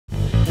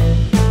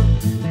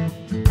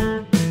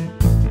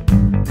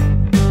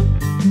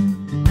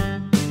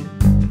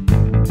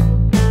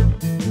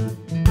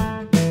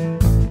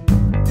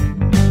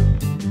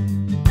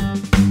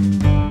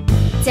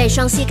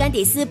双溪甘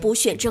迪斯补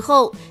选之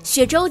后，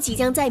雪州即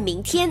将在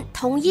明天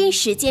同一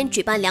时间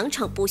举办2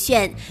场补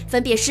选，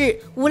分别是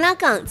无拉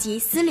港及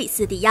斯里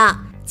斯迪亚。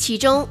其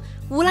中，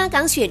无拉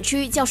港选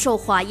区较受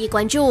华裔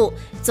关注。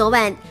昨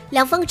晚，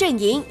两方阵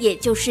营，也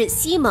就是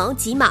希盟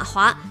及马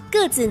华，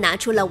各自拿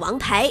出了王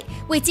牌，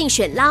为竞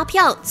选拉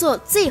票做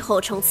最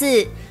后冲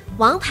刺。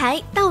王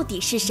牌到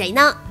底是谁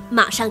呢？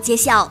马上揭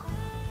晓。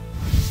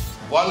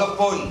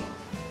Walaupun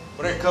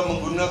mereka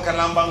menggunakan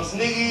lambang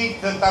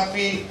sendiri,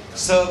 tetapi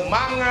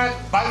semangat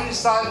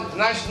Barisan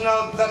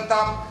Nasional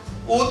tetap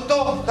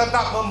utuh,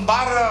 tetap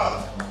membara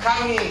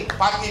kami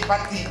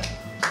parti-parti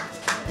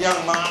yang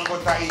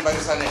menganggotai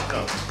Barisan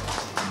Nasional.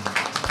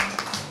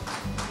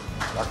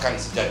 Akan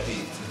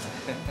sejati.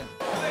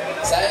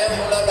 Saya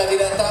mula dari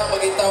datang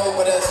beritahu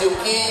kepada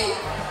Syuki,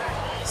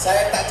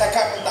 saya tak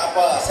cakap pun tak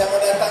apa. Saya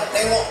mau datang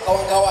tengok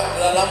kawan-kawan,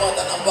 dah lama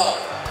tak nampak.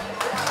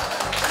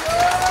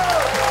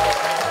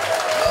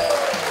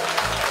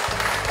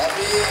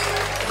 Tapi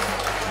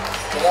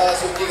kalau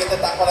Syuki kata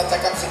tak apalah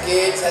cakap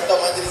sikit, saya tahu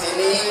majlis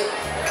ini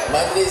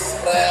majlis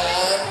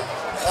perayaan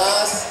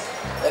khas,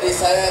 jadi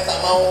saya tak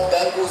mau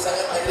ganggu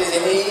sangat majlis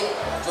ini.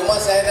 Cuma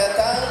saya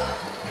datang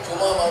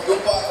cuma mau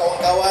jumpa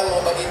kawan-kawan,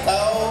 mau bagi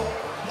tahu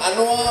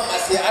Anwar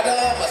masih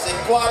ada, masih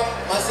kuat,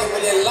 masih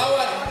boleh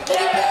lawan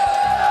mereka.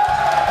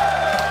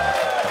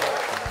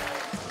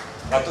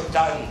 Datuk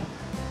Tan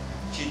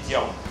Chee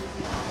Tiong,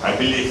 I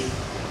believe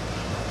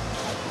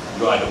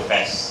you are the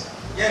best.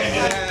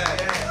 Yes.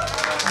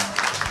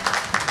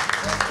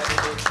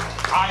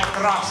 I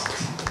trust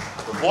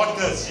the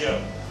voters here.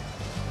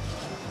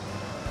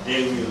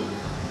 They will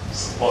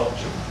support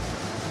you.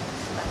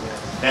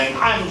 And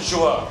I'm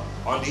sure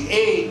on the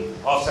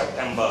 8th of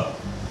September,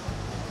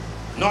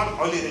 not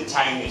only the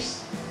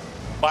Chinese,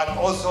 but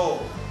also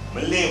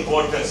Malay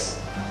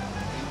voters,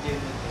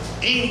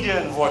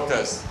 Indian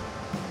voters,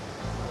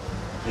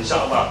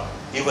 inshallah,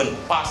 even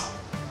past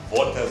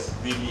voters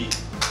will be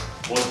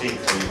voting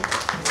for you.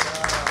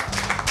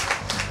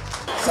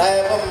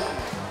 Saya pun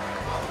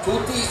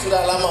cuti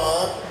sudah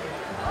lama,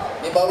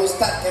 ni baru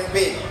start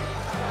campaign.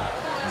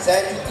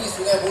 Saya cuti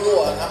Sungai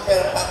Buloh hampir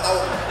 4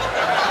 tahun.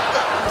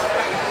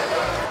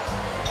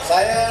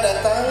 Saya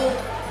datang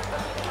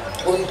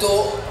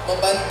untuk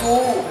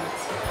membantu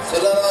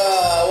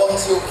saudara Wang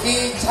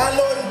Syuki,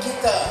 calon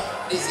kita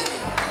di sini.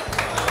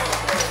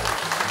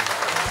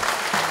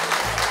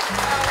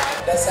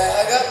 Dan saya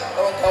harap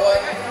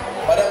kawan-kawan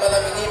pada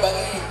malam ini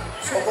bagi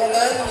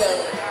sokongan yang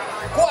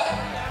kuat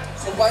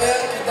supaya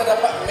kita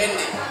dapat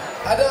mandate.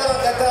 Ada orang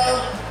kata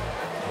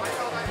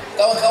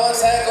kawan-kawan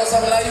saya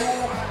kawasan Melayu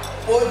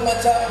pun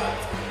macam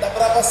tak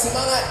berapa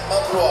semangat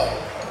mau keluar.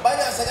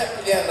 Banyak saja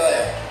pilihan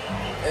raya.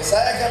 Dan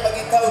saya akan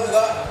bagi tahu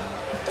juga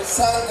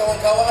pesan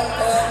kawan-kawan,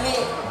 kerana ini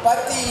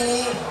parti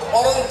ini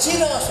orang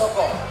Cina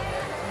sokong,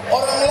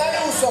 orang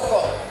Melayu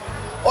sokong,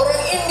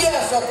 orang India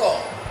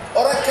sokong,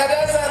 orang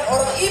Kadazan,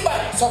 orang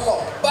Iban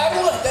sokong.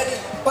 Barulah jadi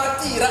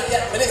parti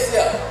rakyat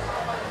Malaysia.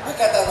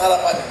 Pakatan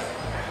Harapan ini.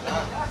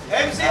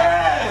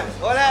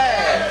 MCM boleh,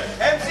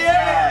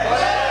 MCM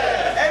boleh,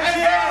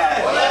 MCM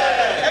boleh,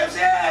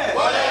 MCM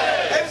boleh,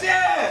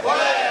 MCM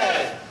boleh。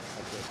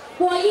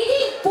我一定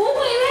不会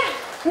让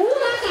无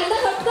拉港的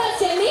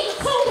选民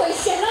后悔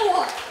选了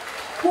我，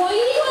我一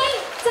定会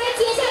在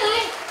接下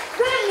来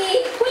让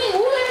你为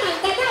无拉港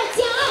感到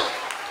骄傲。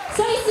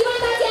所以希望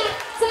大家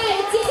在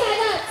接下来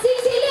的星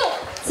期六，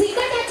请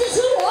大家支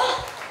持我，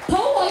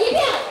投我一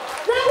票，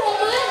让我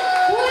们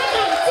无拉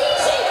港继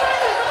续发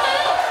展好不好？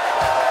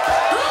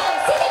好，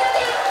谢谢大家。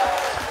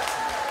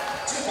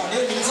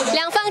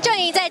两方阵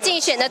营在竞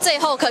选的最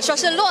后可说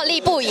是落力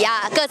不已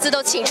啊，各自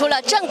都请出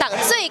了政党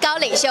最高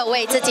领袖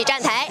为自己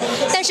站台，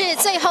但是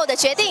最后的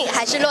决定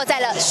还是落在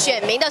了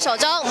选民的手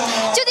中。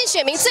究竟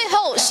选民最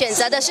后选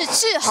择的是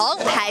志宏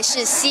还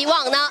是希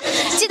望呢？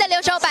记得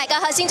留守百格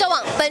和新洲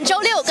网本周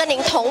6跟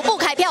您同步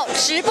开票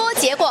直播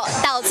结果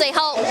到最后。